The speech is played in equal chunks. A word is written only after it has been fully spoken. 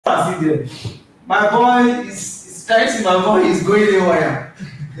are still there. My boy is can you see my boy is going haywire?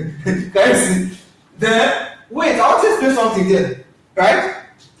 Can you see? Then wait, I want to explain something there, right?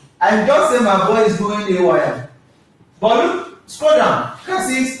 I just say my boy is going haywire. But look, scroll down. You can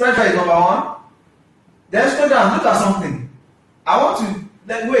see spreadsheet is number 1. Then scroll down, look at something. I want to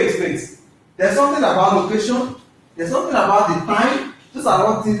wait. There's something about location, there's something about the time. Those are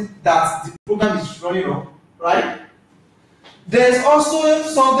all things that the program is running on, right? There's also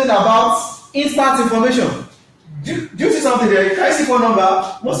something about instant information. Do you see something there? Can you see phone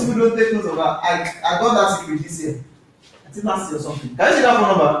number? Most people don't take note of that. I got that secret this year. I think last year or something. Can you see that phone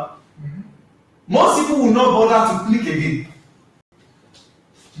number? Most people will not bother to click again.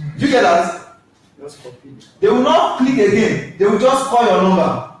 Do you get that? Just copy it. They will not click again. They will just call your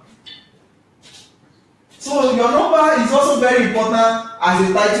number. So your number is also very important as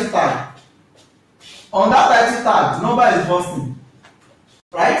a title tag. On that title tag, the number is busting.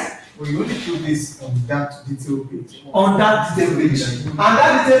 Right? Well, you only do this on that detail page. On that detail page. And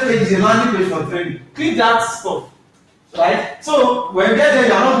that detail page is a landing page for training. Click that stuff. Right? So when you get there,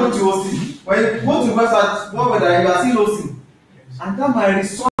 you are not going to hosting. When you go to the website, you are still hosting. And that might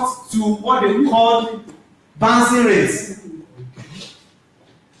resort to what they call bouncing rates.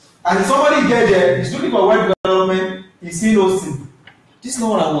 And if somebody get there, he's looking for web development, he's still hosting. This is not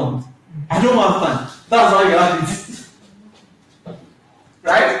what I want. I don't have time. That's why you have it.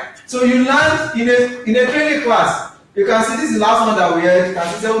 Right? So you land in a training class. You can see this is the last one that we had. You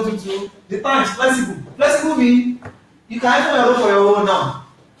can see 722. The time is flexible. Flexible means you can even enroll for your own now.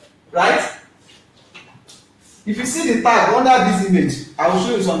 Right? If you see the tag under this image, I will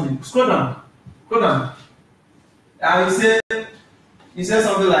show you something. Scroll down. Scroll down. And you say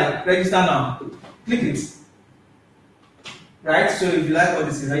something like register now. Click it. Right? So if you like what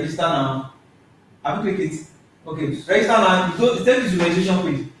this is, register now. Have you click it? Okay, register now. It takes you to registration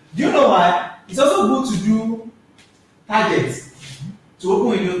page. Do you know why? It's also good to do targets to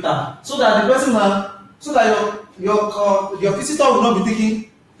open a new tab so that the person so that your visitor will not be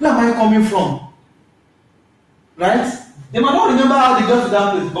thinking, where am I coming from? Right? They might not remember how they got to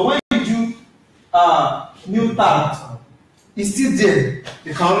that place, but when you do new tab, it's still there.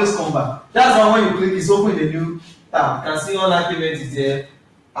 They can always come back. That's why when you click, it's open a new tab. You can see online payment is there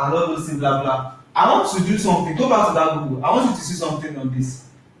and all those things, blah blah. I want to do something. Go back to that Google. I want you to see something on this.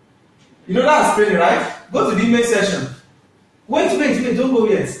 You know that's training, right? Go to the image section. Wait, don't go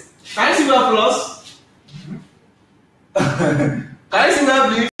yet. Can you see where plus? Can you see where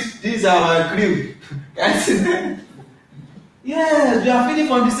bleach? These are my crew. Can you see them? Yes, we are feeding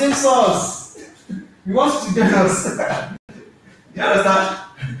from the same source. We want to join us. You understand?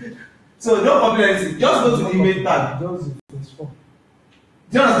 So don't copy anything. Just go to the image tag. Do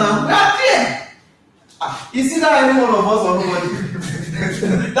you understand? We are there. Is either any one of us or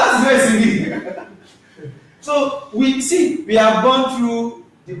nobody? That's very silly. So we have gone through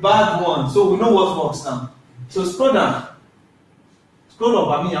the bad one, so we know what works now. So scroll down. Scroll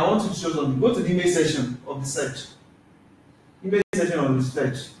up. I want to show something. Go to the image section of the search. Image section of the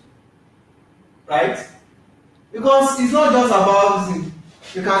search. Right? Because it's not just about this.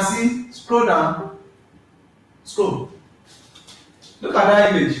 You can see, scroll down. Scroll. Look at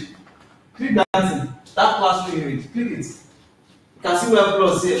that image. Click that thing. That classroom image. Click it. You can see where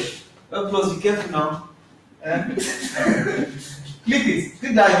plus here. Where plus, be careful now. Click it.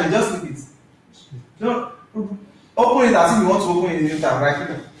 Click that image. Just click it. Don't open it as if you want to open a new tab. Right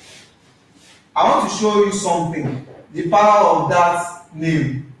here. I want to show you something. The power of that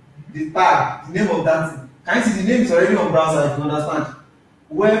name. The tag. The name of that thing. Can you see the name is already on browser if you understand?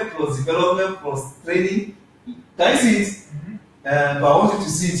 Web plus development plus training. Can you see it? But I want you to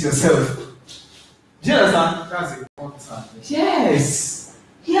see it yourself. Do you understand? That's a contact. Yes.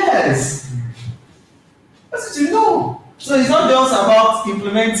 Yes. That's what you know. So it's not just about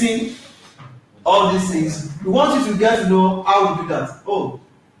implementing all these things. We want you to get to know how we do that. Oh,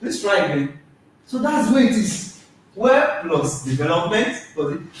 please try again. So that's the way it is. Web plus development.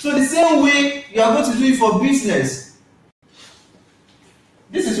 So the same way you are going to do it for business.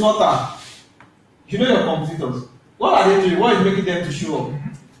 This is what you know your competitors. What are they doing? What is making them to show up?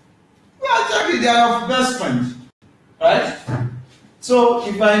 Well, actually, they are your best friends, right? So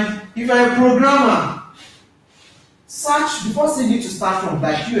if I'm a programmer, search before saying you to start from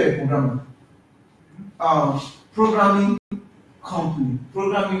like you are a programmer. Programming company,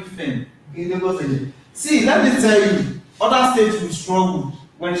 programming firm in Lagos. See, let me tell you, other states will struggle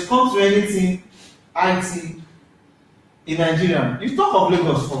when it comes to anything IT in Nigeria. You talk of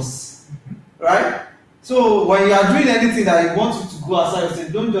Lagos first, right? So when you are doing anything that you want you to go outside, you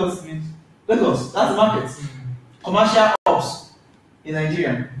say, don't just mean Lagos. That's the market. Commercial ops in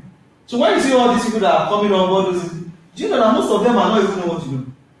Nigeria. So when you see all these people that are coming on board, do you know that most of them are not even know what to do?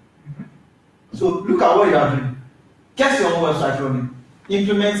 So look at what you are doing. Get your own website running,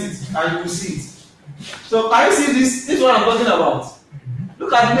 implement it, and you will see it. So can you see this? This is what I'm talking about.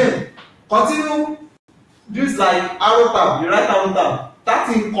 Look at the name. Continue. Use like arrow tab. You write arrow tab. That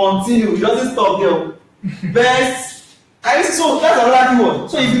thing continue. It doesn't stop there. Best. Can you see? So that's another keyword.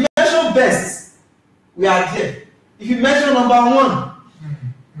 So if you mention best, we are there. If you mention number one,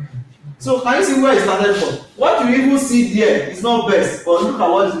 so can you see where it started from? What you even see there is not best, but look at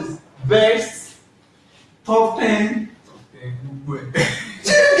what it is. Best, top 10. You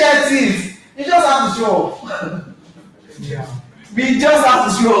get it. You just have to show up. Yeah. We just have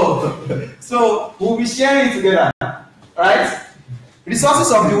to show up. So we'll be sharing it together. Right?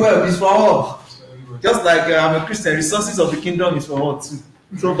 Resources of the world is for all. Just like I'm a Christian, resources of the kingdom is for all too.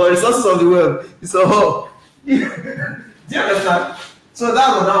 So but resources of the world is for all. Do you understand? So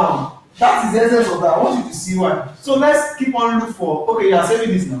that's another one. That is the essence of that. I want you to see why. So let's keep on look for. Okay, you are saving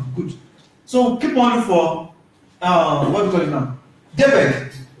this now. Good. So keep on look for. What do you call it now?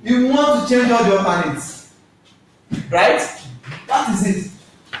 David, you want to change all your planets, right? That is it.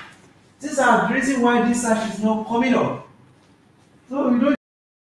 These are the reason why this search is not coming up. So we don't.